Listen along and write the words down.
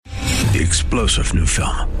The explosive new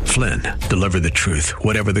film, Flynn, deliver the truth,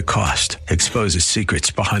 whatever the cost, exposes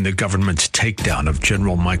secrets behind the government's takedown of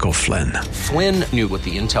General Michael Flynn. Flynn knew what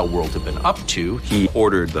the intel world had been up to. He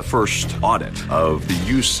ordered the first audit of the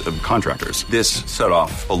use of contractors. This set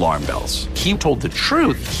off alarm bells. He told the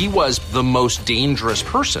truth. He was the most dangerous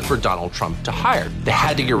person for Donald Trump to hire. They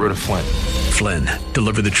had to get rid of Flynn. Flynn,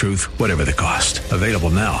 deliver the truth, whatever the cost. Available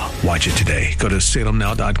now. Watch it today. Go to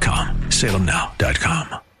salemnow.com.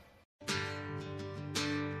 salemnow.com.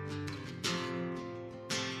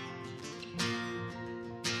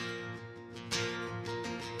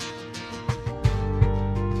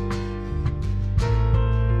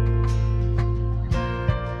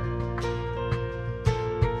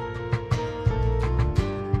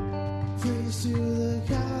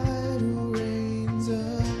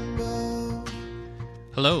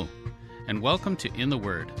 Hello, and welcome to In the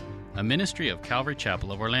Word, a ministry of Calvary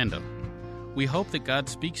Chapel of Orlando. We hope that God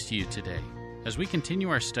speaks to you today as we continue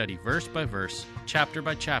our study verse by verse, chapter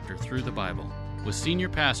by chapter through the Bible with Senior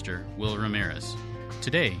Pastor Will Ramirez.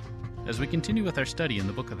 Today, as we continue with our study in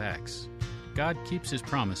the book of Acts, God keeps his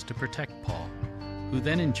promise to protect Paul, who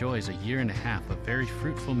then enjoys a year and a half of very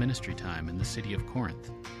fruitful ministry time in the city of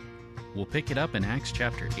Corinth. We'll pick it up in Acts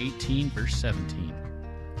chapter 18, verse 17.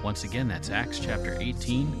 Once again, that's Acts chapter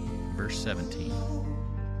 18, verse 17.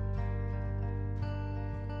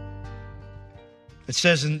 It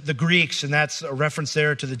says in the Greeks, and that's a reference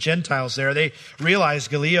there to the Gentiles there, they realize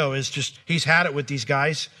Gallio he's had it with these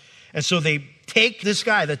guys. And so they take this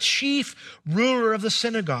guy, the chief ruler of the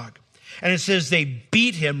synagogue. And it says they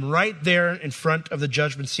beat him right there in front of the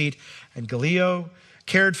judgment seat. And Gallio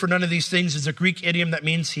cared for none of these things is a Greek idiom that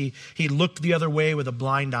means he looked the other way with a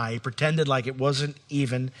blind eye. He pretended like it wasn't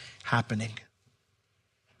even happening.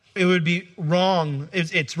 It would be wrong.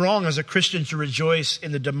 It's wrong as a Christian to rejoice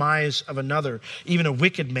in the demise of another, even a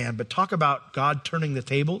wicked man. But talk about God turning the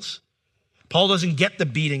tables. Paul doesn't get the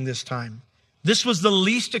beating this time. This was the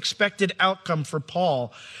least expected outcome for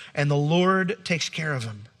Paul, and the Lord takes care of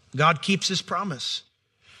him. God keeps his promise.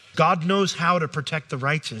 God knows how to protect the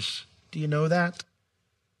righteous. Do you know that?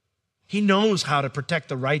 He knows how to protect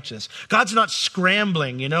the righteous. God's not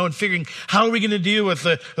scrambling, and figuring how are we going to deal with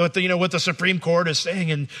what the Supreme Court is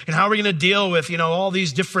saying, and how are we going to deal with, all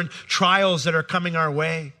these different trials that are coming our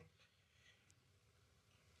way.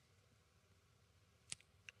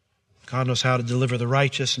 God knows how to deliver the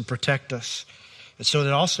righteous and protect us. And so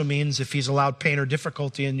that also means if he's allowed pain or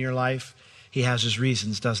difficulty in your life, he has his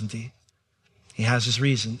reasons, doesn't he? He has his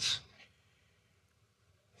reasons.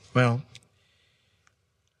 Well,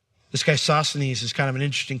 this guy Sosthenes is kind of an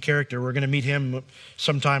interesting character. We're going to meet him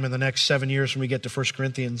sometime in the next 7 years when we get to 1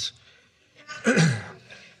 Corinthians.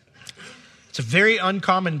 It's a very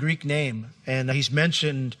uncommon Greek name, and he's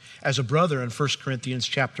mentioned as a brother in 1 Corinthians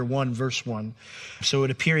chapter 1, verse 1. So it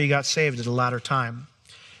would appear he got saved at a latter time.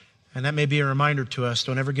 And that may be a reminder to us,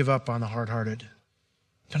 don't ever give up on the hard-hearted.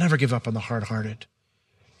 Don't ever give up on the hard-hearted.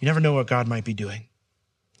 You never know what God might be doing.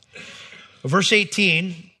 Verse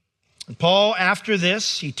 18, Paul, after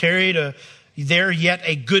this, he tarried there yet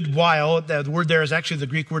a good while. The word there is actually the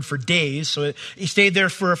Greek word for days. So he stayed there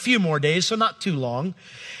for a few more days, so not too long.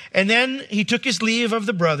 And then he took his leave of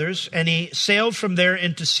the brothers, and he sailed from there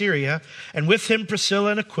into Syria, and with him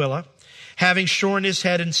Priscilla and Aquila, having shorn his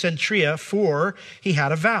head in Centuria, for he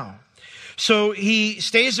had a vow. So he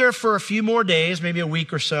stays there for a few more days, maybe a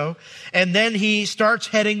week or so, and then he starts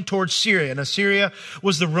heading towards Syria. Now, Syria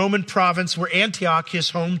was the Roman province where Antioch, his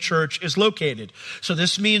home church, is located. So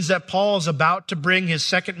this means that Paul is about to bring his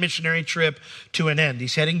second missionary trip to an end.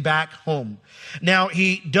 He's heading back home. Now,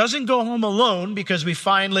 he doesn't go home alone because we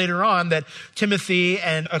find later on that Timothy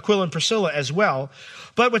and Aquila and Priscilla as well.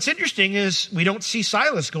 But what's interesting is we don't see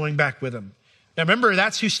Silas going back with him. Now, remember,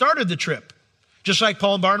 that's who started the trip. Just like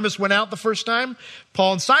Paul and Barnabas went out the first time,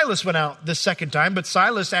 Paul and Silas went out the second time, but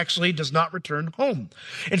Silas actually does not return home.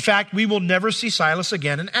 In fact, we will never see Silas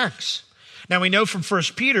again in Acts. Now, we know from 1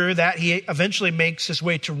 Peter that he eventually makes his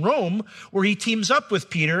way to Rome, where he teams up with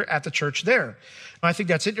Peter at the church there. I think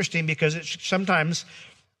that's interesting because sometimes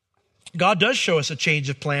God does show us a change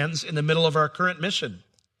of plans in the middle of our current mission.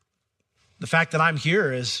 The fact that I'm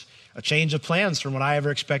here is a change of plans from what I ever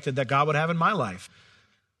expected that God would have in my life.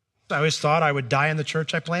 I always thought I would die in the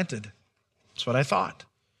church I planted. That's what I thought.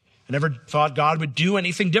 I never thought God would do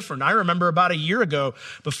anything different. I remember about a year ago,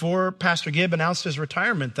 before Pastor Gibb announced his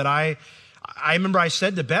retirement, that I remember I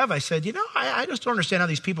said to Bev, I said, I just don't understand how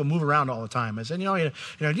these people move around all the time. I said, you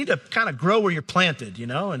need to kind of grow where you're planted,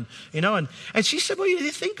 and she said, well, you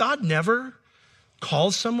think God never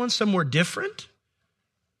calls someone somewhere different?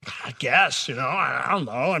 I guess, I don't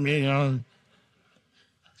know.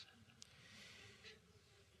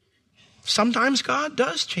 Sometimes God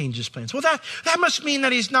does change his plans. Well, that must mean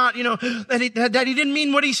that he's not, that he didn't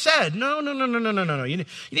mean what he said. No. You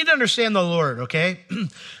need to understand the Lord, okay?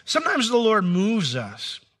 Sometimes the Lord moves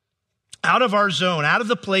us out of our zone, out of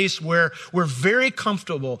the place where we're very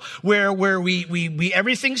comfortable, where we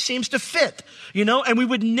everything seems to fit, and we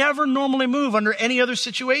would never normally move under any other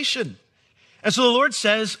situation. And so the Lord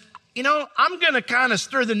says, I'm going to kind of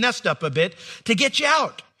stir the nest up a bit to get you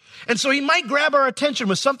out. And so he might grab our attention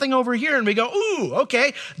with something over here and we go, ooh,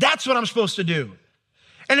 okay, that's what I'm supposed to do.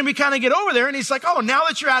 And then we kind of get over there and he's like, oh, now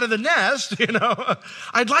that you're out of the nest,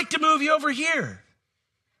 I'd like to move you over here.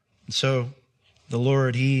 And so the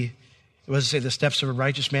Lord, it doesn't say the steps of a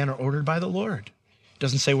righteous man are ordered by the Lord. It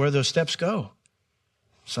doesn't say where those steps go.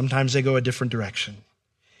 Sometimes they go a different direction.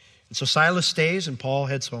 And so Silas stays and Paul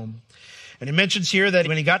heads home. And it mentions here that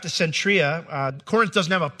when he got to Cenchrea, Corinth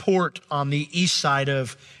doesn't have a port on the east side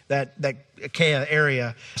of that Achaia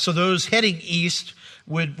area. So those heading east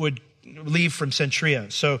would leave from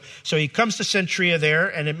Cenchrea. So he comes to Cenchrea there,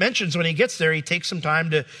 and it mentions when he gets there, he takes some time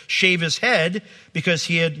to shave his head because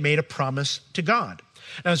he had made a promise to God.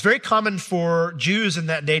 Now, it's very common for Jews in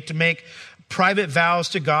that day to make private vows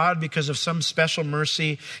to God because of some special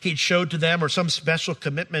mercy he'd showed to them or some special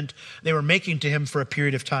commitment they were making to him for a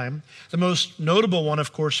period of time. The most notable one,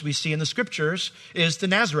 of course, we see in the scriptures is the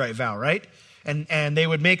Nazirite vow, right? And they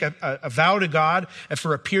would make a vow to God, and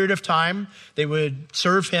for a period of time they would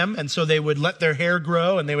serve him, and so they would let their hair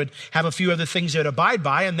grow, and they would have a few other things they would abide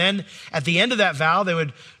by, and then at the end of that vow they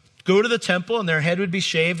would go to the temple and their head would be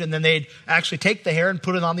shaved, and then they'd actually take the hair and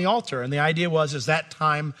put it on the altar. And the idea was that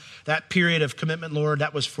time, that period of commitment, Lord,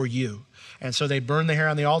 that was for you. And so they'd burn the hair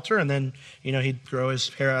on the altar, and then, he'd grow his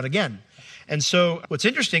hair out again. And so what's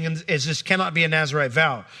interesting is this cannot be a Nazirite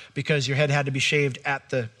vow because your head had to be shaved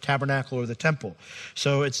at the tabernacle or the temple.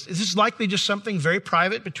 So this is likely just something very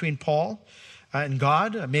private between Paul and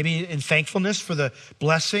God, maybe in thankfulness for the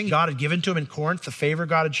blessing God had given to him in Corinth, the favor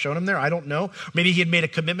God had shown him there. I don't know. Maybe he had made a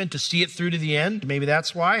commitment to see it through to the end. Maybe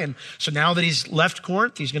that's why. And so now that he's left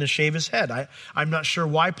Corinth, he's going to shave his head. I'm not sure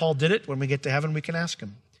why Paul did it. When we get to heaven, we can ask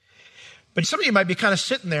him. But some of you might be kind of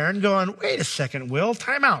sitting there and going, wait a second, Will,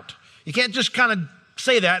 time out. You can't just kind of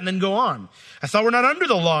say that and then go on. I thought we're not under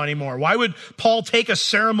the law anymore. Why would Paul take a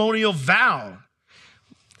ceremonial vow?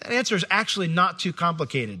 That answer is actually not too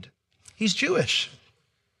complicated. He's Jewish.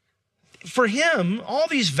 For him, all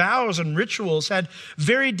these vows and rituals had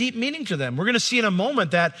very deep meaning to them. We're going to see in a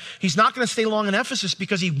moment that he's not going to stay long in Ephesus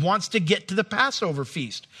because he wants to get to the Passover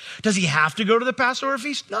feast. Does he have to go to the Passover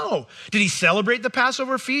feast? No. Did he celebrate the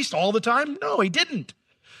Passover feast all the time? No, he didn't.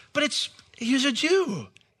 But he was a Jew.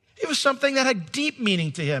 It was something that had deep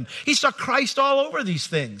meaning to him. He saw Christ all over these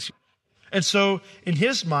things. And so in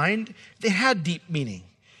his mind, they had deep meaning.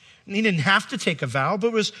 And he didn't have to take a vow, but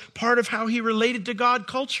it was part of how he related to God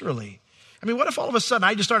culturally. I mean, what if all of a sudden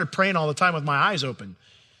I just started praying all the time with my eyes open?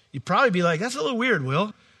 You'd probably be like, that's a little weird,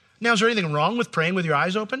 Will. Now, is there anything wrong with praying with your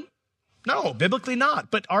eyes open? No, biblically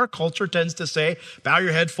not. But our culture tends to say, bow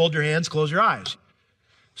your head, fold your hands, close your eyes.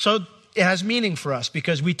 So it has meaning for us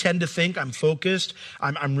because we tend to think I'm focused.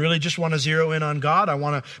 I'm really just want to zero in on God. I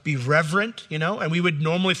want to be reverent, and we would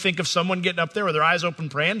normally think of someone getting up there with their eyes open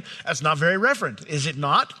praying. That's not very reverent. Is it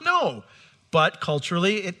not? No. But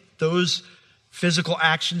culturally, those physical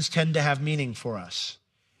actions tend to have meaning for us.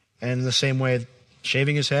 And in the same way,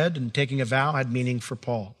 shaving his head and taking a vow had meaning for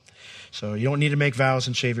Paul. So you don't need to make vows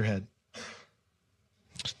and shave your head.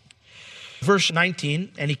 Verse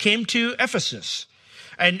 19, and he came to Ephesus.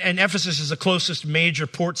 And Ephesus is the closest major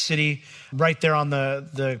port city right there on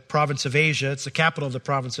the province of Asia. It's the capital of the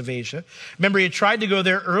province of Asia. Remember, he had tried to go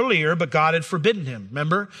there earlier, but God had forbidden him.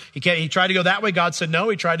 Remember? He tried to go that way. God said no.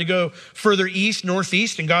 He tried to go further east,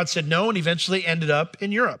 northeast, and God said no, and eventually ended up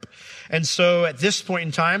in Europe. And so at this point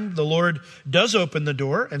in time, the Lord does open the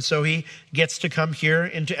door, and so he gets to come here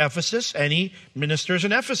into Ephesus, and he ministers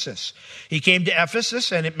in Ephesus. He came to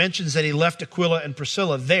Ephesus, and it mentions that he left Aquila and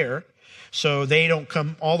Priscilla there. So they don't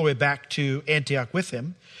come all the way back to Antioch with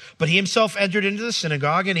him. But he himself entered into the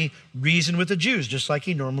synagogue and he reasoned with the Jews, just like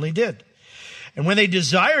he normally did. And when they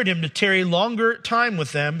desired him to tarry longer time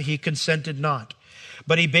with them, he consented not.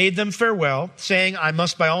 But he bade them farewell, saying, I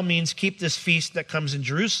must by all means keep this feast that comes in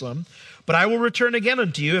Jerusalem, but I will return again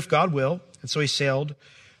unto you if God will. And so he sailed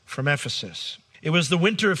from Ephesus. It was the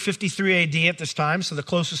winter of 53 AD at this time, so the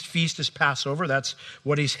closest feast is Passover. That's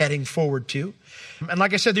what he's heading forward to. And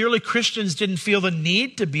like I said, the early Christians didn't feel the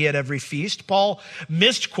need to be at every feast. Paul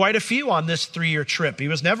missed quite a few on this 3-year trip. He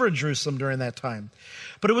was never in Jerusalem during that time.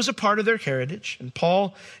 But it was a part of their heritage. And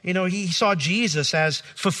Paul, he saw Jesus as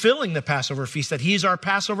fulfilling the Passover feast, that he's our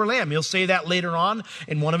Passover lamb. He'll say that later on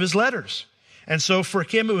in one of his letters. And so for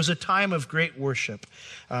him, it was a time of great worship.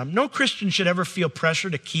 No Christian should ever feel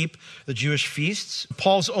pressure to keep the Jewish feasts.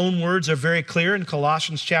 Paul's own words are very clear in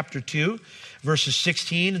Colossians chapter 2, verses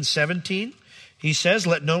 16 and 17. He says,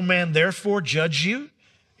 "Let no man therefore judge you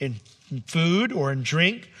in food or in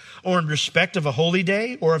drink or in respect of a holy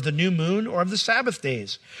day or of the new moon or of the Sabbath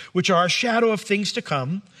days, which are a shadow of things to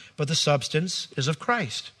come, but the substance is of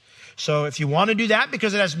Christ." So if you want to do that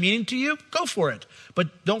because it has meaning to you, go for it.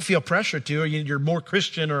 But don't feel pressure to, or you're more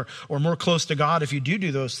Christian or more close to God if you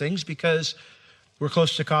do those things, because we're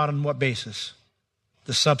close to God on what basis?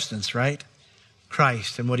 The substance, right?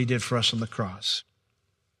 Christ and what he did for us on the cross.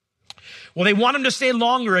 Well, they want him to stay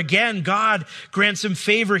longer. Again, God grants him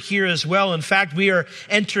favor here as well. In fact, we are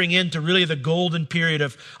entering into really the golden period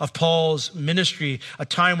of Paul's ministry, a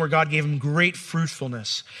time where God gave him great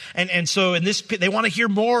fruitfulness. And so in this, they want to hear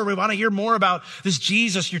more. We want to hear more about this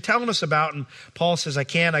Jesus you're telling us about. And Paul says, I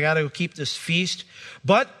got to keep this feast,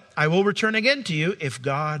 but I will return again to you if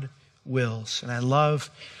God wills. And I love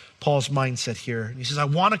Paul's mindset here. He says, I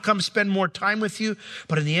want to come spend more time with you,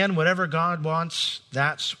 but in the end, whatever God wants,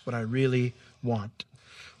 that's what I really want.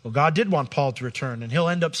 Well, God did want Paul to return, and he'll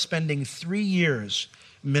end up spending 3 years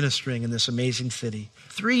ministering in this amazing city.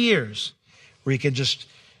 3 years where he can just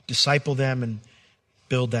disciple them and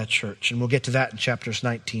build that church. And we'll get to that in chapters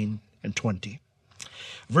 19 and 20.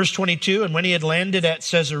 Verse 22, and when he had landed at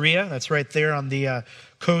Caesarea, that's right there on the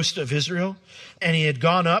coast of Israel, and he had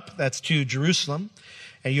gone up, that's to Jerusalem.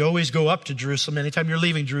 And you always go up to Jerusalem. Anytime you're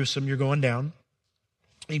leaving Jerusalem, you're going down.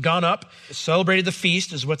 He'd gone up, celebrated the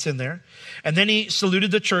feast is what's in there. And then he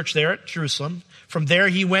saluted the church there at Jerusalem. From there,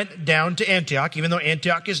 he went down to Antioch. Even though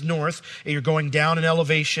Antioch is north, you're going down in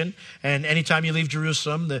elevation. And anytime you leave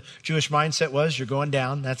Jerusalem, the Jewish mindset was you're going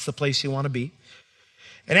down. That's the place you want to be.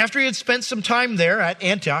 And after he had spent some time there at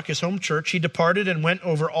Antioch, his home church, he departed and went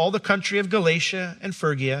over all the country of Galatia and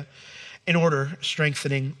Phrygia, in order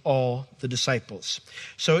strengthening all the disciples.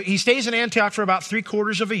 So he stays in Antioch for about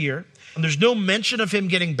 3/4 of a year. And there's no mention of him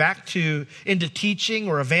getting back into teaching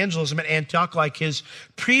or evangelism at Antioch like his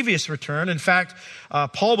previous return. In fact,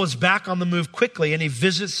 Paul was back on the move quickly, and he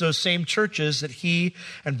visits those same churches that he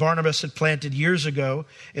and Barnabas had planted years ago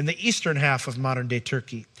in the eastern half of modern-day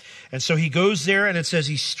Turkey. And so he goes there, and it says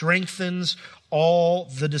he strengthens all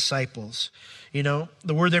the disciples. The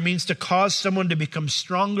word there means to cause someone to become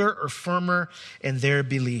stronger or firmer in their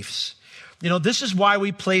beliefs. This is why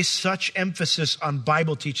we place such emphasis on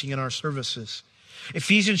Bible teaching in our services.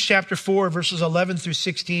 Ephesians chapter 4, verses 11 through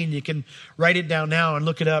 16, you can write it down now and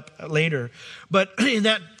look it up later. But in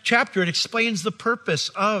that chapter, it explains the purpose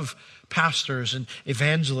of pastors and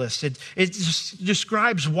evangelists. It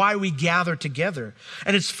describes why we gather together.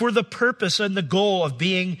 And it's for the purpose and the goal of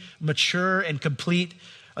being mature and complete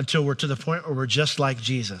until we're to the point where we're just like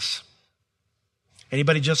Jesus.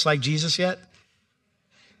 Anybody just like Jesus yet?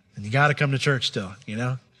 And you got to come to church still,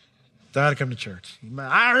 Got to come to church.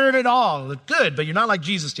 I heard it all. Good, but you're not like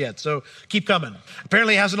Jesus yet, so keep coming.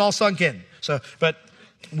 Apparently it hasn't all sunk in. But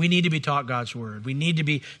we need to be taught God's word. We need to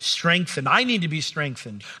be strengthened. I need to be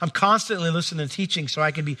strengthened. I'm constantly listening to teaching so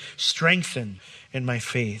I can be strengthened in my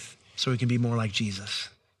faith, so we can be more like Jesus.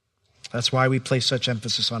 That's why we place such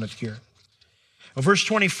emphasis on it here. Well, verse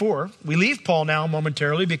 24, we leave Paul now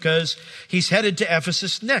momentarily because he's headed to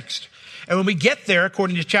Ephesus next. And when we get there,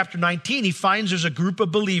 according to chapter 19, he finds there's a group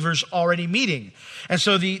of believers already meeting. And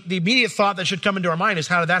so the immediate thought that should come into our mind is,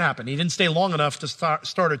 how did that happen? He didn't stay long enough to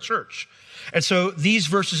start a church. And so these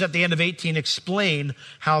verses at the end of 18 explain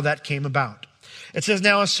how that came about. It says,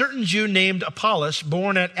 now a certain Jew named Apollos,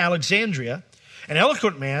 born at Alexandria, an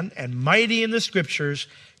eloquent man and mighty in the scriptures,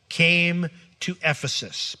 came to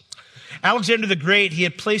Ephesus. Alexander the Great, he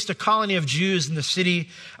had placed a colony of Jews in the city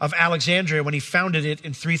of Alexandria when he founded it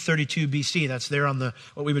in 332 BC. That's there on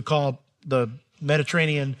what we would call the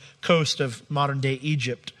Mediterranean coast of modern-day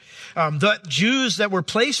Egypt. The Jews that were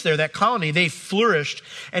placed there, that colony, they flourished,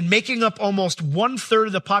 and making up almost 1/3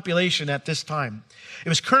 of the population at this time. It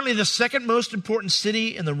was currently the second most important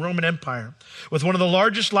city in the Roman Empire, with one of the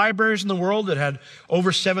largest libraries in the world that had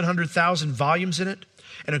over 700,000 volumes in it.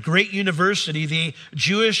 and a great university, the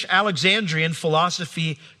Jewish Alexandrian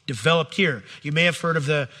philosophy developed here. You may have heard of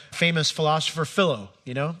the famous philosopher Philo.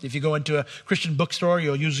 You know, if you go into a Christian bookstore,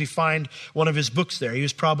 you'll usually find one of his books there. He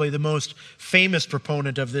was probably the most famous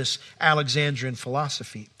proponent of this Alexandrian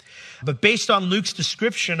philosophy. But based on Luke's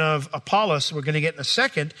description of Apollos, we're going to get in a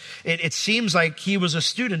second, it seems like he was a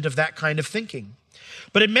student of that kind of thinking.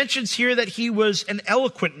 But it mentions here that he was an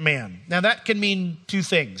eloquent man. Now that can mean two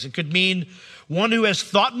things. It could mean one who has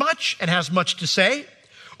thought much and has much to say,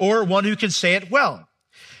 or one who can say it well.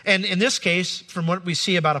 And in this case, from what we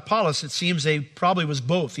see about Apollos, it seems they probably was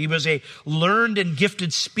both. He was a learned and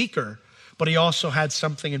gifted speaker, but he also had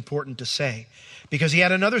something important to say because he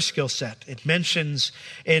had another skill set. It mentions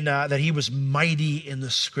that he was mighty in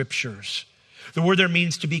the scriptures. The word there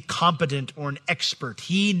means to be competent or an expert.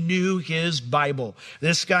 He knew his Bible.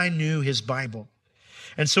 This guy knew his Bible.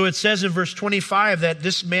 And so it says in verse 25 that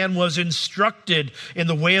this man was instructed in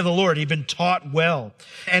the way of the Lord. He'd been taught well.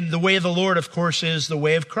 And the way of the Lord, of course, is the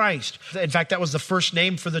way of Christ. In fact, that was the first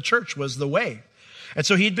name for the church, was the way. And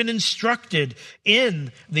so he'd been instructed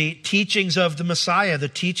in the teachings of the Messiah, the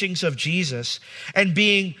teachings of Jesus, and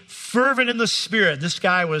being fervent in the Spirit. This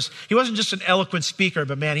guy he wasn't just an eloquent speaker,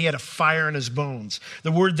 but man, he had a fire in his bones.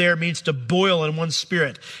 The word there means to boil in one's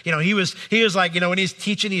spirit. You know, he was like, you know, when he's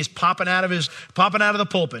teaching, he's popping out of the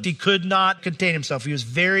pulpit. He could not contain himself. He was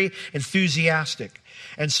very enthusiastic.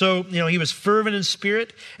 And so, you know, he was fervent in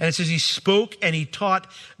spirit, and it says he spoke and he taught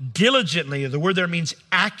diligently. The word there means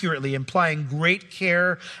accurately, implying great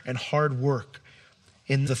care and hard work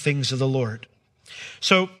in the things of the Lord.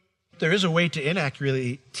 So there is a way to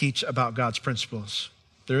inaccurately teach about God's principles.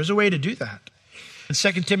 There is a way to do that. In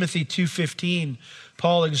 2 Timothy 2:15,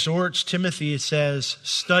 Paul exhorts Timothy, it says,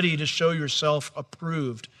 study to show yourself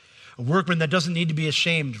approved, a workman that doesn't need to be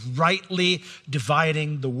ashamed, rightly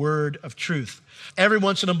dividing the word of truth. Every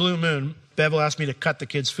once in a blue moon, Bev will ask me to cut the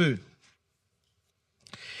kids' food.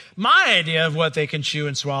 My idea of what they can chew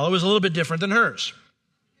and swallow is a little bit different than hers.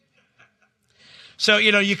 So,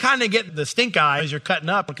 you know, you kind of get the stink eye as you're cutting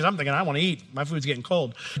up because I'm thinking, I want to eat. My food's getting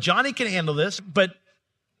cold. Johnny can handle this, but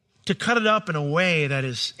to cut it up in a way that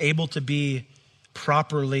is able to be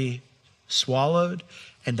properly swallowed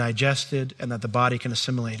and digested and that the body can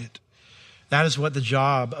assimilate it. That is what the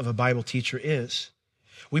job of a Bible teacher is.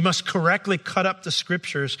 We must correctly cut up the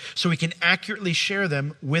scriptures so we can accurately share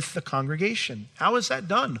them with the congregation. How is that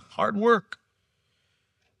done? Hard work.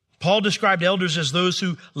 Paul described elders as those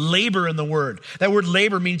who labor in the word. That word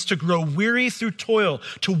labor means to grow weary through toil,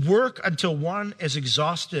 to work until one is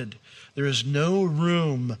exhausted. There is no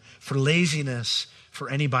room for laziness for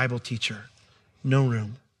any Bible teacher. No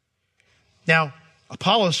room. Now,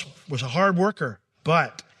 Apollos was a hard worker,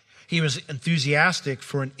 but he was enthusiastic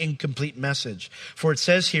for an incomplete message. For it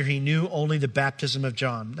says here, he knew only the baptism of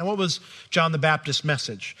John. Now, what was John the Baptist's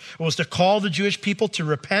message? It was to call the Jewish people to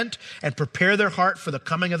repent and prepare their heart for the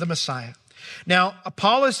coming of the Messiah. Now,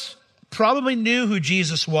 Apollos probably knew who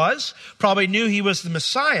Jesus was, probably knew he was the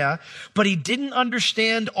Messiah, but he didn't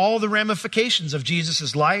understand all the ramifications of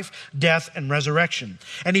Jesus' life, death, and resurrection.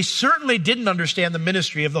 And he certainly didn't understand the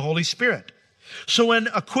ministry of the Holy Spirit. So when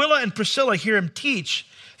Aquila and Priscilla hear him teach,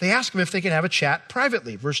 they ask him if they can have a chat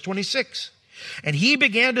privately. Verse 26. And he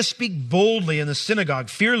began to speak boldly in the synagogue,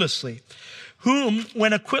 fearlessly, whom,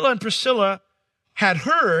 when Aquila and Priscilla had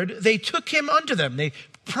heard, they took him unto them. They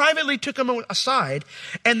privately took him aside,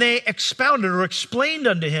 and they expounded or explained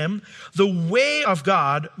unto him the way of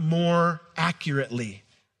God more accurately.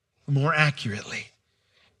 More accurately.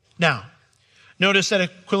 Now, notice that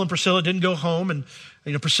Aquila and Priscilla didn't go home and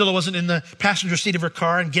Priscilla wasn't in the passenger seat of her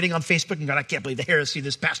car and getting on Facebook and going, I can't believe the heresy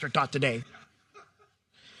this pastor taught today.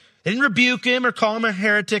 They didn't rebuke him or call him a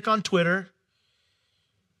heretic on Twitter.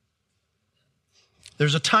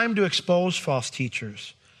 There's a time to expose false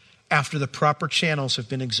teachers after the proper channels have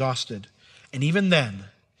been exhausted. And even then,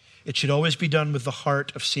 it should always be done with the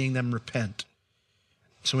heart of seeing them repent.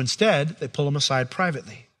 So instead, they pull them aside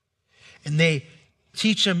privately. And they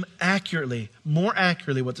teach him accurately, more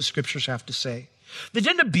accurately, what the scriptures have to say. They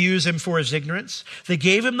didn't abuse him for his ignorance. They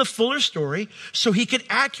gave him the fuller story so he could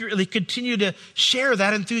accurately continue to share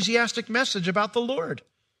that enthusiastic message about the Lord.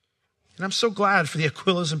 And I'm so glad for the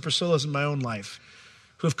Aquilas and Priscillas in my own life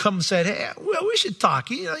who have come and said, hey, well, we should talk.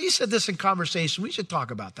 You said this in conversation. We should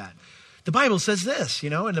talk about that. The Bible says this,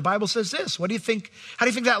 and the Bible says this. What do you think? How do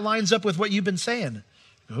you think that lines up with what you've been saying?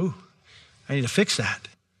 Oh, I need to fix that.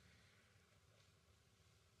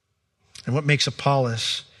 And what makes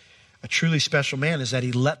Apollos a truly special man is that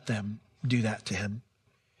he let them do that to him.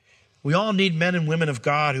 We all need men and women of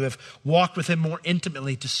God who have walked with him more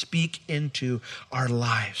intimately to speak into our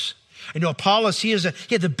lives. I know Apollos, he had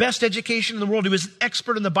the best education in the world. He was an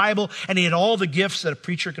expert in the Bible, and he had all the gifts that a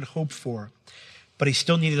preacher could hope for. But he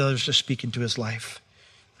still needed others to speak into his life.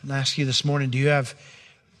 And I ask you this morning, do you have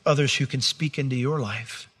others who can speak into your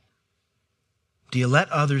life? Do you let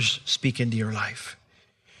others speak into your life?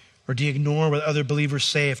 Or do you ignore what other believers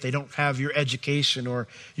say if they don't have your education or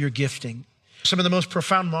your gifting? Some of the most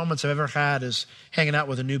profound moments I've ever had is hanging out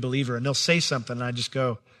with a new believer, and they'll say something, and I just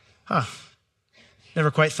go,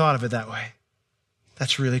 never quite thought of it that way.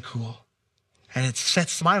 That's really cool. And it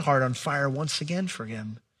sets my heart on fire once again for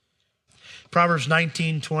him. Proverbs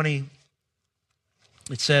 19:20,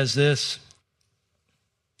 it says this,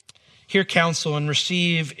 hear counsel and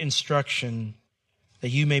receive instruction, that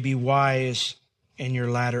you may be wise in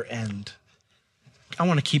your latter end. I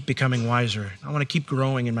want to keep becoming wiser. I want to keep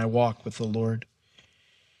growing in my walk with the Lord.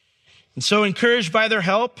 And so, encouraged by their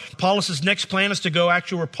help, Apollos' next plan is to go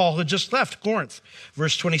actually where Paul had just left, Corinth.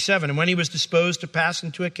 Verse 27, and when he was disposed to pass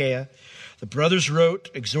into Achaia, the brothers wrote,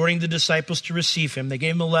 exhorting the disciples to receive him. They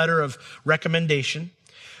gave him a letter of recommendation,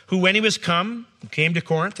 who when he was come, came to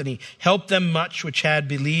Corinth, and he helped them much which had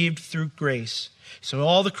believed through grace. So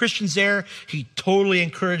all the Christians there, he totally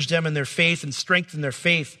encouraged them in their faith and strengthened their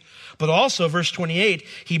faith. But also, verse 28,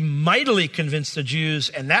 he mightily convinced the Jews,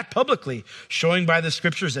 and that publicly, showing by the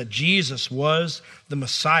scriptures that Jesus was the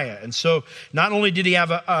Messiah. And so not only did he have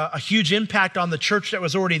a huge impact on the church that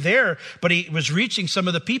was already there, but he was reaching some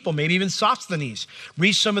of the people, maybe even Sosthenes,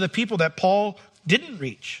 reached some of the people that Paul didn't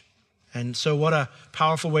reach. And so what a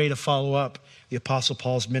powerful way to follow up the Apostle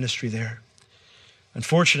Paul's ministry there.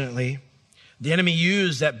 Unfortunately, the enemy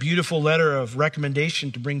used that beautiful letter of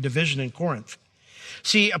recommendation to bring division in Corinth.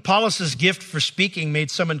 See, Apollos' gift for speaking made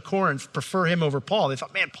some in Corinth prefer him over Paul. They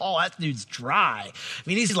thought, man, Paul, that dude's dry. I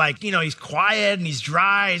mean, he's like, he's quiet and he's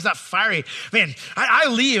dry. He's not fiery. Man, I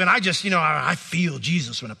leave and I just, I feel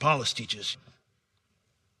Jesus when Apollos teaches.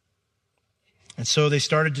 And so they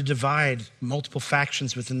started to divide multiple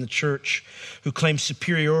factions within the church who claimed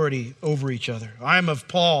superiority over each other. I'm of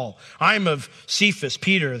Paul. I'm of Cephas,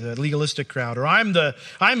 Peter, the legalistic crowd. Or I'm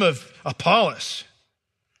of Apollos.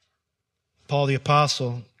 Paul the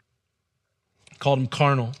apostle called him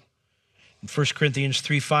carnal. In 1 Corinthians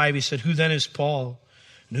 3:5, he said, who then is Paul?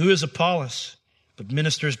 And who is Apollos? But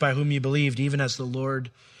ministers by whom you believed, even as the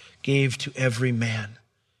Lord gave to every man.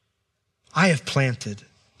 I have planted,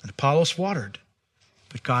 and Apollos watered,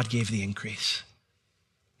 but God gave the increase.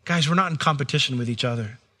 Guys, we're not in competition with each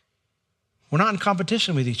other. We're not in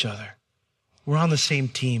competition with each other. We're on the same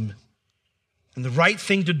team. And the right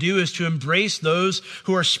thing to do is to embrace those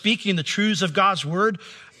who are speaking the truths of God's word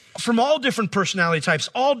from all different personality types,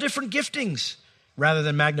 all different giftings, rather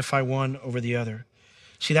than magnify one over the other.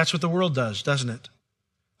 See, that's what the world does, doesn't it?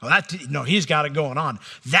 Well, he's got it going on.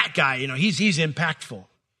 That guy, he's impactful.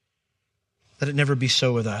 Let it never be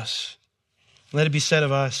so with us. Let it be said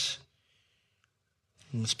of us.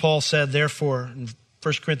 And as Paul said, therefore, in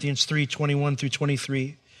 1 Corinthians 3:21 through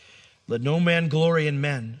 23, let no man glory in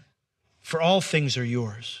men, for all things are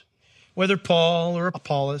yours, whether Paul or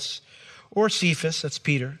Apollos or Cephas, that's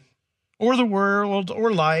Peter, or the world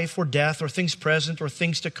or life or death or things present or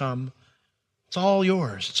things to come. It's all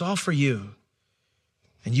yours. It's all for you.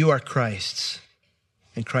 And you are Christ's,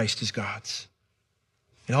 and Christ is God's.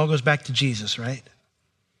 It all goes back to Jesus, right?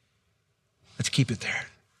 Let's keep it there.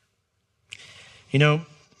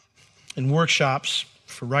 In workshops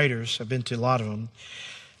for writers, I've been to a lot of them,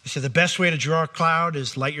 they said the best way to draw a crowd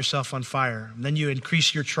is light yourself on fire. And then you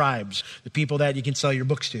increase your tribes, the people that you can sell your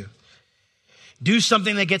books to. Do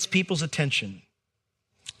something that gets people's attention.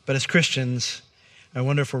 But as Christians, I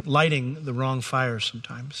wonder if we're lighting the wrong fire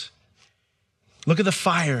sometimes. Look at the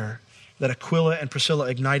fire that Aquila and Priscilla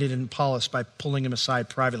ignited in Apollos by pulling him aside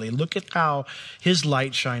privately. Look at how his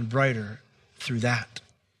light shined brighter through that.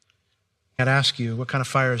 I'd ask you, what kind of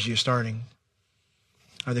fires are you starting?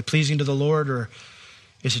 Are they pleasing to the Lord, or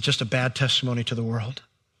is it just a bad testimony to the world?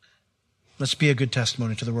 Let's be a good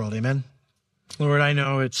testimony to the world, amen? Lord, I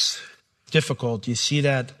know it's difficult. You see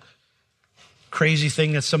that crazy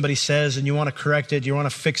thing that somebody says and you want to correct it, you want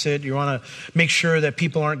to fix it, you want to make sure that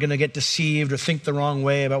people aren't going to get deceived or think the wrong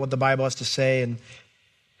way about what the Bible has to say. And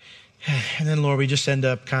then, Lord, we just end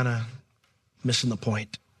up kind of missing the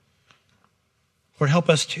point. Lord, help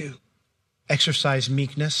us to exercise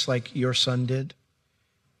meekness like your son did.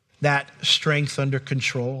 That strength under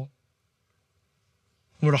control.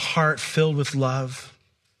 Lord, a heart filled with love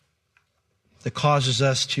that causes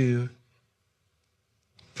us to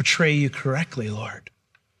portray you correctly, Lord.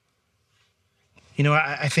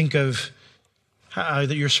 I think of how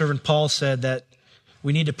that your servant Paul said that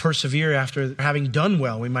we need to persevere after having done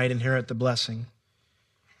well, we might inherit the blessing.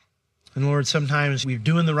 And Lord, sometimes we're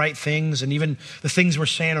doing the right things, and even the things we're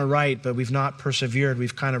saying are right, but we've not persevered.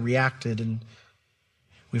 We've kind of reacted, and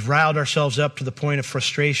we've riled ourselves up to the point of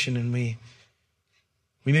frustration, and we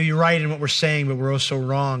may be right in what we're saying, but we're also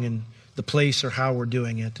wrong in the place or how we're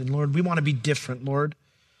doing it. And Lord, we want to be different, Lord.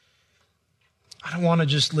 I don't want to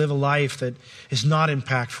just live a life that is not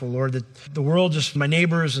impactful, Lord, that the world, just my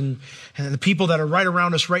neighbors and the people that are right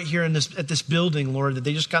around us right here at this building, Lord, that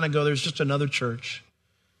they just kind of go, there's just another church.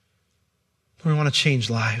 We want to change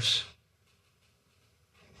lives.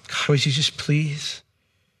 God, would you just please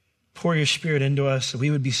pour your Spirit into us that we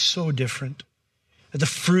would be so different, that the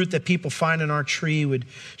fruit that people find in our tree would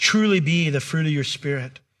truly be the fruit of your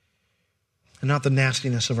Spirit and not the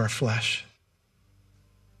nastiness of our flesh.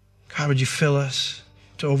 God, would you fill us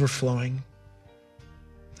to overflowing,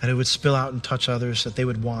 that it would spill out and touch others, that they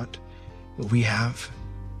would want what we have.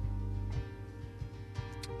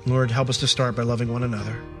 Lord, help us to start by loving one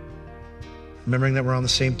another, remembering that we're on the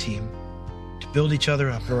same team, to build each other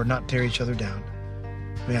up, Lord, not tear each other down.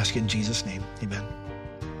 We ask it in Jesus' name. Amen.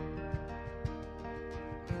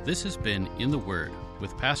 This has been In the Word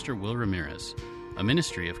with Pastor Will Ramirez, a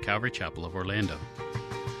ministry of Calvary Chapel of Orlando.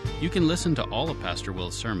 You can listen to all of Pastor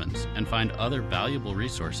Will's sermons and find other valuable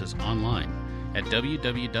resources online at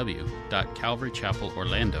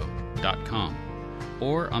www.calvarychapelorlando.com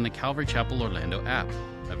or on the Calvary Chapel Orlando app,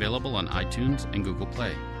 available on iTunes and Google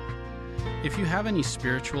Play. If you have any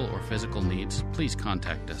spiritual or physical needs, please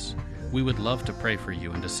contact us. We would love to pray for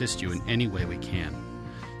you and assist you in any way we can.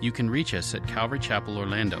 You can reach us at Calvary Chapel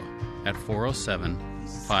Orlando at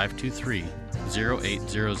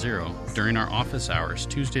 407-523-0800 during our office hours,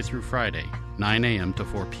 Tuesday through Friday, 9 a.m. to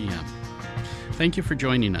 4 p.m. Thank you for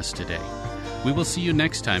joining us today. We will see you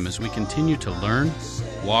next time as we continue to learn,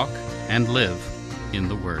 walk, and live in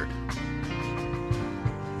the Word.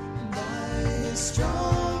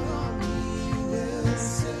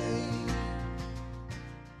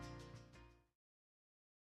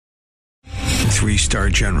 Three-star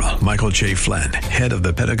General Michael J. Flynn, head of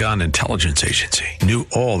the Pentagon Intelligence Agency, knew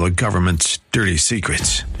all the government's dirty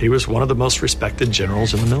secrets. He was one of the most respected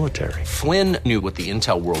generals in the military. Flynn knew what the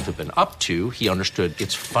intel world had been up to. He understood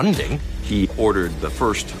its funding. He ordered the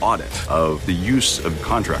first audit of the use of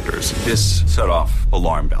contractors. This set off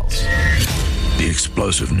alarm bells. The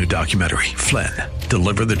explosive new documentary, Flynn,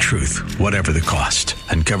 Deliver the Truth, Whatever the Cost,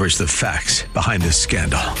 uncovers the facts behind this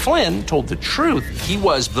scandal. Flynn told the truth. He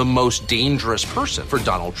was the most dangerous person for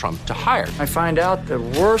Donald Trump to hire. I find out the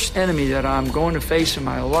worst enemy that I'm going to face in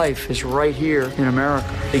my life is right here in America.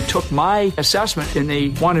 They took my assessment and they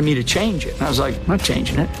wanted me to change it. And I was like, I'm not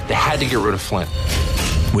changing it. They had to get rid of Flynn.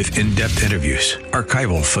 With in-depth interviews,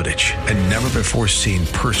 archival footage, and never-before-seen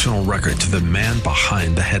personal records of the man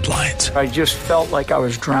behind the headlines. I just felt like I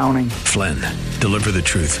was drowning. Flynn, Deliver the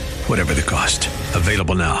Truth, Whatever the Cost.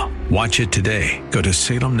 Available now. Watch it today. Go to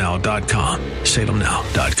salemnow.com.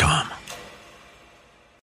 salemnow.com.